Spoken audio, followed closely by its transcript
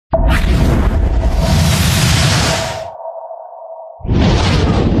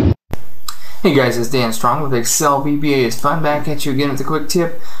Hey guys, it's Dan Strong with Excel VBA is Fun, back at you again with a quick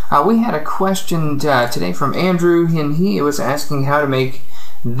tip. We had a question today from Andrew, and he was asking how to make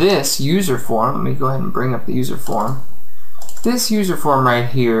this user form. Let me go ahead and bring up the user form. This user form right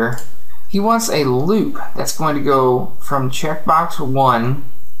here, he wants a loop that's going to go from checkbox 1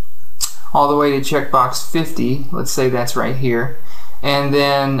 all the way to checkbox 50. Let's say that's right here. And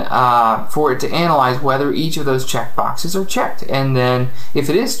then for it to analyze whether each of those checkboxes are checked. And then if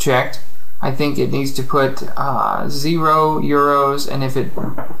it is checked, I think it needs to put 0 euros, and if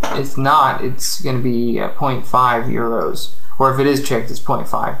it's not, it's going to be 0.5 euros. Or if it is checked, it's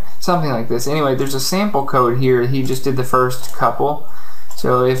 0.5. Something like this. Anyway, there's a sample code here. He just did the first couple.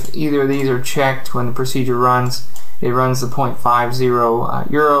 So if either of these are checked when the procedure runs, it runs the 0.50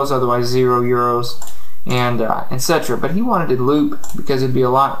 euros, otherwise 0 euros, and etc. But he wanted to loop because it'd be a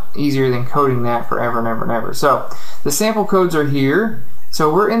lot easier than coding that forever and ever and ever. So the sample codes are here. So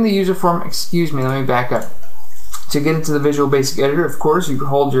we're in the user form. Excuse me, let me back up. To get into the Visual Basic Editor, of course, you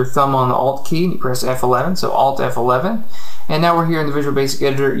hold your thumb on the Alt key and you press F11, so Alt F11. And now we're here in the Visual Basic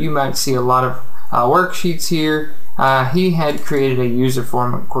Editor. You might see a lot of worksheets here. He had created a user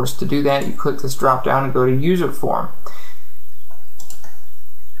form. Of course, to do that, you click this drop down and go to User Form.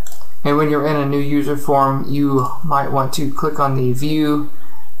 And when you're in a new user form, you might want to click on the View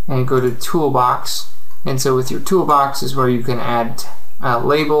and go to Toolbox. And so with your Toolbox is where you can add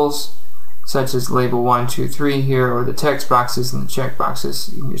labels, such as label 1, 2, 3 here, or the text boxes and the check boxes.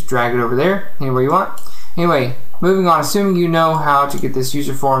 You can just drag it over there anywhere you want. Anyway, moving on, assuming you know how to get this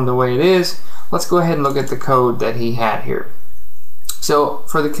user form the way it is, let's go ahead and look at the code that he had here. So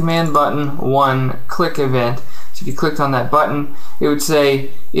for the command button 1 click event, so if you clicked on that button, it would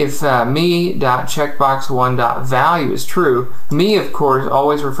say if me.checkbox1.value is true. Me, of course,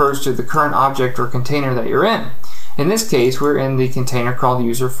 always refers to the current object or container that you're in. In this case, we're in the container called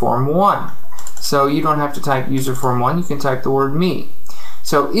UserForm1. So you don't have to type UserForm1, you can type the word me.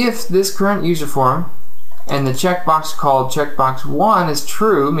 So if this current user form and the checkbox called checkbox1 is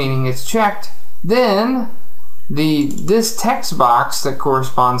true, meaning it's checked, then this text box that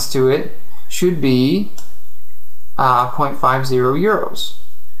corresponds to it should be 0.50 euros.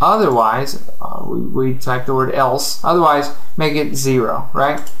 Otherwise, we type the word else, otherwise make it 0,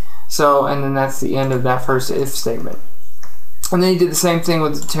 right? So, and then that's the end of that first if statement. And then he did the same thing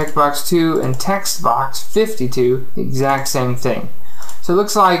with the checkbox 2 and text box 52, the exact same thing. So it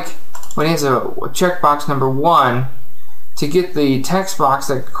looks like when he has a checkbox number 1, to get the text box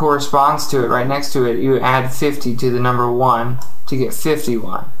that corresponds to it right next to it, you add 50 to the number 1 to get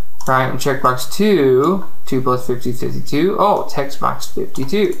 51. Right? And checkbox 2, 2 plus 50, 52. Oh, text box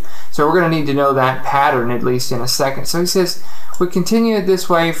 52. So we're going to need to know that pattern at least in a second. So he says we continue it this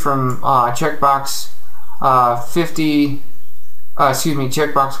way from checkbox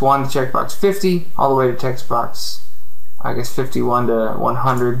checkbox 1 to checkbox 50, all the way to text box, I guess 51 to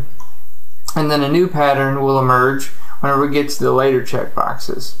 100. And then a new pattern will emerge whenever we get to the later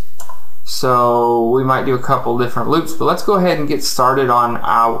checkboxes. So we might do a couple different loops, but let's go ahead and get started on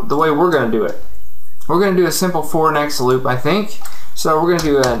the way we're going to do it. We're going to do a simple for next loop, I think. So we're going to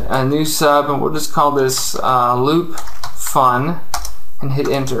do a new sub, and we'll just call this loop fun and hit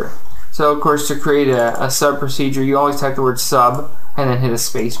enter. So of course, to create a sub procedure, you always type the word sub and then hit a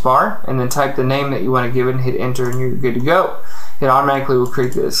space bar and then type the name that you want to give it and hit enter, and you're good to go. It automatically will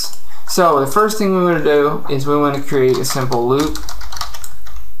create this. So the first thing we want to do is we want to create a simple loop.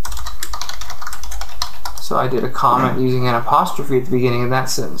 So I did a comment using an apostrophe at the beginning of that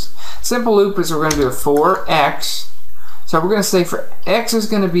sentence. Simple loop is we're going to do a for x. So we're going to say for x is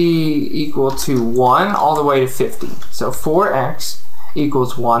going to be equal to 1 all the way to 50. So for x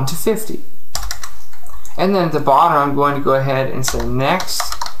equals 1 to 50. And then at the bottom, I'm going to go ahead and say next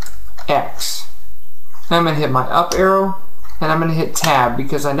x. Now I'm going to hit my up arrow, and I'm going to hit tab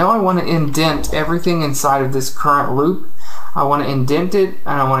because I know I want to indent everything inside of this current loop. I want to indent it,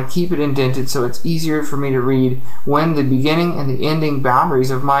 and I want to keep it indented so it's easier for me to read when the beginning and the ending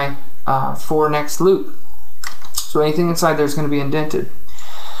boundaries of my for next loop. So anything inside there is going to be indented.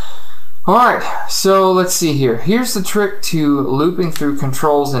 Alright, so let's see here. Here's the trick to looping through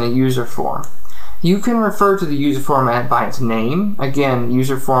controls in a user form. You can refer to the user form by its name, again,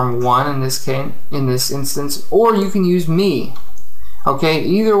 UserForm1 in this instance, or you can use me. Okay,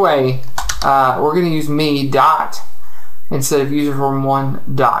 either way, we're going to use me dot instead of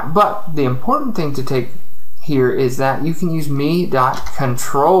UserForm1 dot. But the important thing to take here is that you can use me dot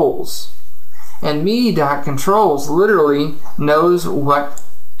controls. And me dot controls literally knows what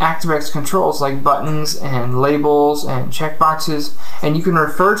ActiveX controls like buttons and labels and checkboxes, and you can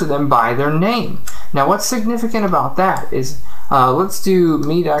refer to them by their name. Now what's significant about that is let's do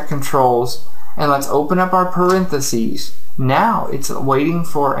me.controls And let's open up our parentheses. Now it's waiting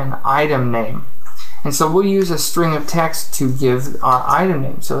for an item name. And so we'll use a string of text to give our item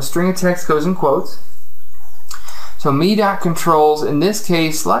name. So a string of text goes in quotes. So me.controls, in this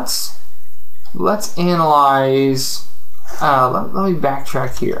case, let's analyze, let me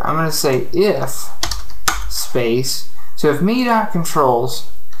backtrack here. I'm going to say if space, so if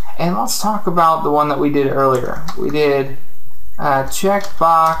me.controls, and let's talk about the one that we did earlier. We did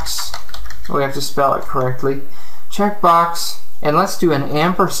checkbox, we have to spell it correctly, checkbox, and let's do an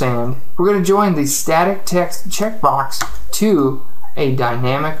ampersand. We're going to join the static text checkbox to a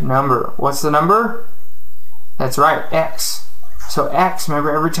dynamic number. What's the number? That's right, x. So x,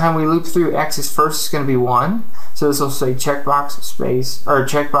 remember every time we loop through, x is first going to be 1. So this will say checkbox space, or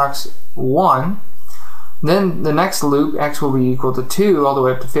checkbox 1. Then the next loop, x will be equal to 2 all the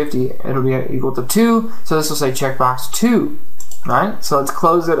way up to 50. It'll be equal to 2. So this will say checkbox 2. Right? So let's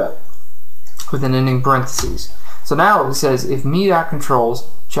close it up with an ending parentheses. So now it says if me.controls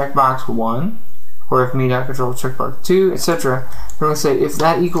checkbox 1, or if me.controls checkbox 2, etc. We're going to say if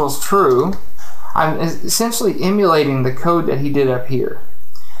that equals true, I'm essentially emulating the code that he did up here.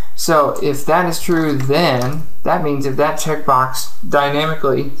 So if that is true, then that means if that checkbox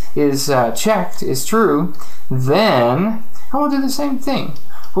dynamically is checked, is true, then I will do the same thing.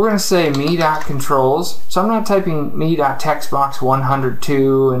 We're going to say me.controls. So I'm not typing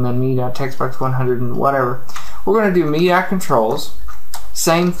me.textbox102 and then me.textbox100 and whatever. We're going to do me.controls.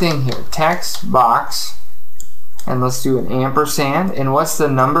 Same thing here. Text box. And let's do an ampersand. And what's the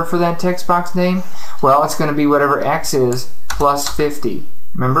number for that text box name? Well, it's going to be whatever x is plus 50.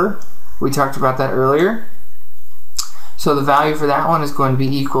 Remember? We talked about that earlier. So the value for that one is going to be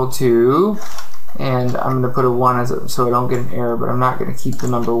equal to, and I'm going to put a 1 as a, so I don't get an error, but I'm not going to keep the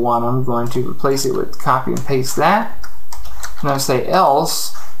number 1. I'm going to replace it with copy and paste that. And I'll say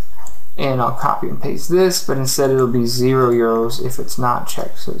else, and I'll copy and paste this, but instead it'll be €0 if it's not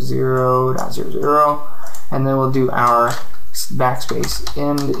checked. So 0.00. And then we'll do our backspace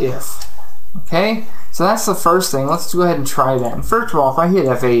end if. Okay, so that's the first thing. Let's go ahead and try that. And first of all, if I hit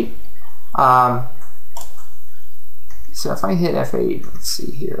F8, so if I hit F8, let's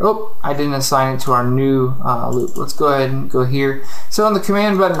see here. Oh, I didn't assign it to our new loop. Let's go ahead and go here. So on the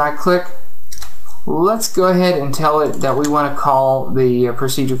command button, I click. Let's go ahead and tell it that we want to call the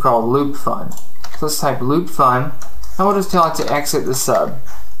procedure called loop fun. So let's type loop fun, and we'll just tell it to exit the sub,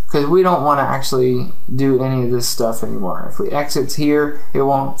 because we don't want to actually do any of this stuff anymore. If we exit here, it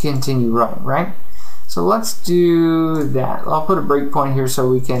won't continue running, right? So let's do that. I'll put a breakpoint here so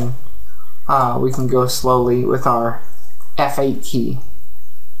we can go slowly with our F8 key.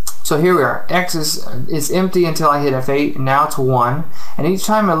 So here we are. X is empty until I hit F8, and now it's 1. And each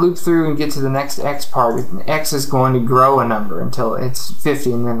time I loop through and get to the next X part, X is going to grow a number until it's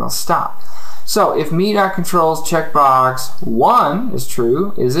 50, and then it'll stop. So if me.controls checkbox 1 is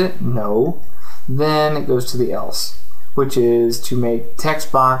true, is it? No. Then it goes to the else, which is to make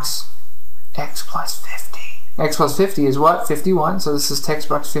text box x plus 50. X plus 50 is what? 51. So this is text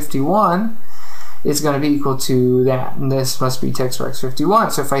box 51 is going to be equal to that. And this must be text box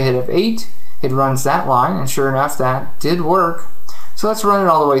 51. So if I hit F8, it runs that line, and sure enough, that did work. So let's run it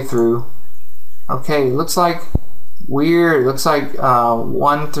all the way through. Okay, it looks like weird. It looks like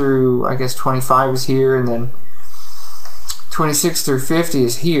 1 through, I guess, 25 is here, and then 26 through 50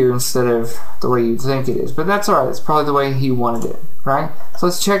 is here instead of the way you'd think it is. But that's alright. It's probably the way he wanted it, right? So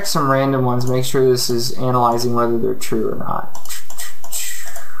let's check some random ones, make sure this is analyzing whether they're true or not.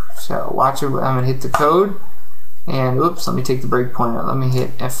 So watch it. I'm going to hit the code, and oops, let me take the breakpoint out. Let me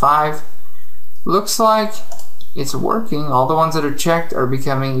hit F5. Looks like it's working. All the ones that are checked are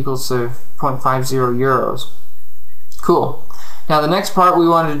becoming equals to 0.50 euros. Cool. Now the next part we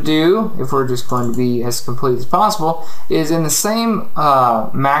wanted to do, if we're just going to be as complete as possible, is in the same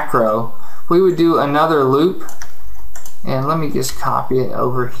macro, we would do another loop, and let me just copy it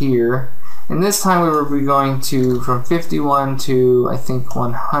over here. And this time we would be going to from 51 to I think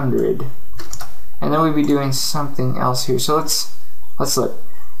 100, and then we'd be doing something else here. So let's look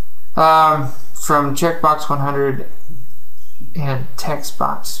from checkbox 100 and text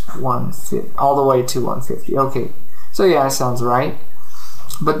box 150 all the way to 150. Okay. So yeah, that sounds right.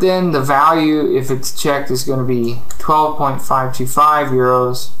 But then the value, if it's checked, is going to be 12.525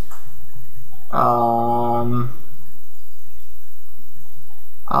 euros.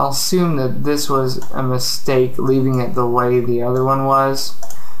 I'll assume that this was a mistake, leaving it the way the other one was.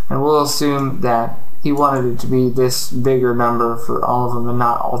 And we'll assume that he wanted it to be this bigger number for all of them and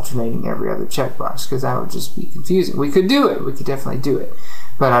not alternating every other checkbox, because that would just be confusing. We could do it. We could definitely do it.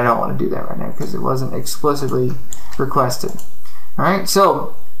 But I don't want to do that right now because it wasn't explicitly requested. Alright,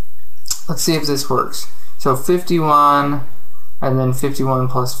 so Let's see if this works. So 51 and then 51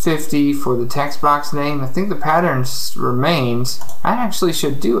 plus 50 for the text box name. I think the pattern remains. I actually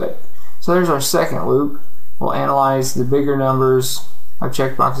should do it. So there's our second loop. We'll analyze the bigger numbers of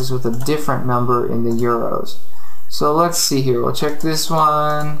checkboxes with a different number in the euros. So let's see here. We'll check this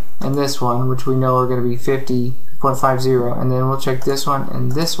one and this one, which we know are going to be 50.50, and then we'll check this one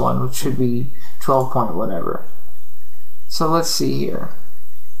and this one, which should be 12 point whatever. So let's see here.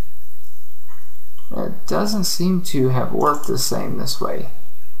 It doesn't seem to have worked the same this way.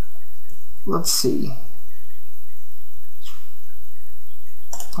 Let's see.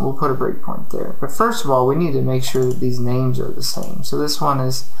 We'll put a breakpoint there. But first of all, we need to make sure that these names are the same. So this one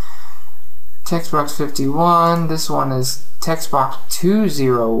is textbox 51. This one is textbox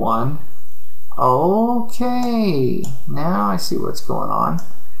 201. Okay, now I see what's going on.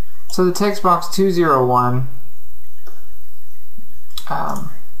 So the textbox 201,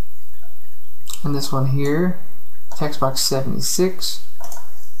 and this one here, textbox 76,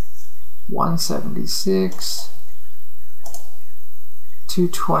 176,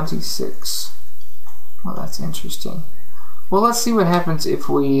 226. Well, that's interesting. Well, let's see what happens if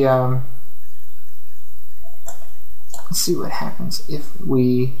we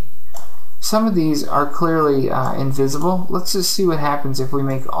some of these are clearly invisible. Let's just see what happens if we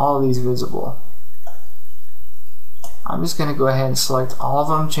make all of these visible. I'm just going to go ahead and select all of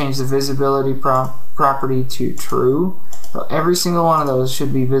them, change the visibility property to true. So every single one of those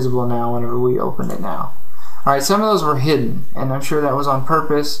should be visible now whenever we open it now. Alright, some of those were hidden, and I'm sure that was on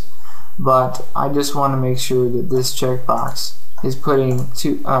purpose, but I just want to make sure that this checkbox is putting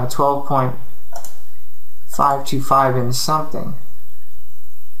 12.525 in something.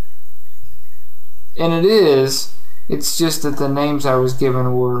 And it is, it's just that the names I was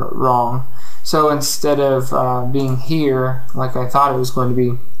given were wrong. So instead of being here, like I thought it was going to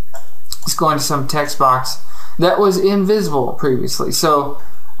be, it's going to some text box that was invisible previously. So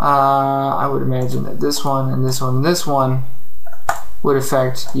I would imagine that this one and this one and this one would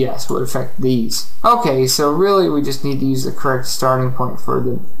affect, yes, would affect these. Okay, so really we just need to use the correct starting point for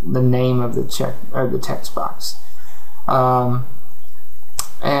the name of the text box.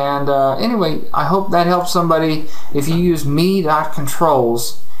 Anyway, I hope that helps somebody. If you use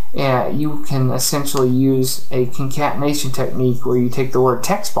me.controls, you can essentially use a concatenation technique where you take the word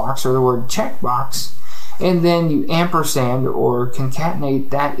text box or the word checkbox, and then you ampersand or concatenate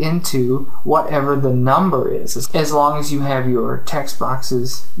that into whatever the number is, as long as you have your text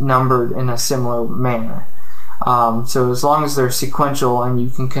boxes numbered in a similar manner. So as long as they're sequential and you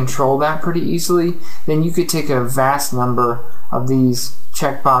can control that pretty easily, then you could take a vast number of these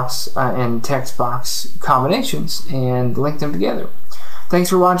checkbox and text box combinations and link them together. Thanks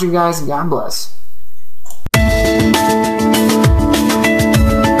for watching, guys, and God bless.